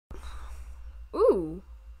Ooh.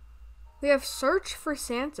 We have search for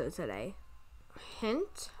Santa today.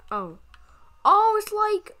 Hint? Oh. Oh, it's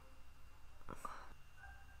like...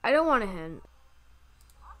 I don't want a hint.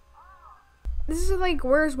 This is like,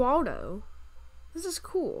 Where's Waldo? This is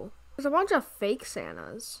cool. There's a bunch of fake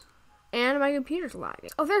Santas. And my computer's lagging.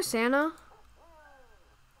 Oh, there's Santa.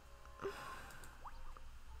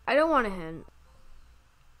 I don't want a hint.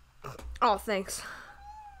 Oh, thanks.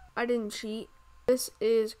 I didn't cheat. This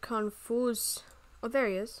is confused. Oh, there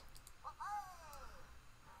he is.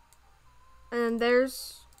 And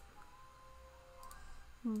there's...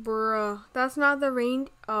 Bruh. That's not the rain...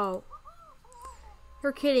 Oh.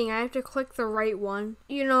 You're kidding. I have to click the right one.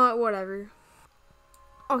 You know what? Whatever.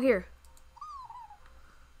 Oh, here.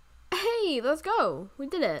 Hey, let's go. We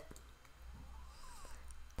did it.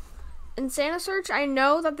 In Santa Search, I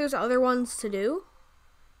know that there's other ones to do.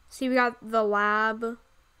 See, we got the lab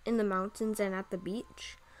in the mountains and at the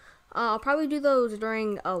beach. I'll probably do those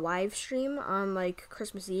during a live stream on, like,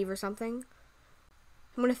 Christmas Eve or something.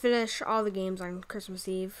 I'm going to finish all the games on Christmas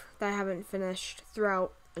Eve that I haven't finished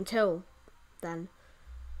throughout until then.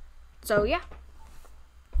 So, yeah.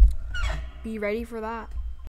 Be ready for that.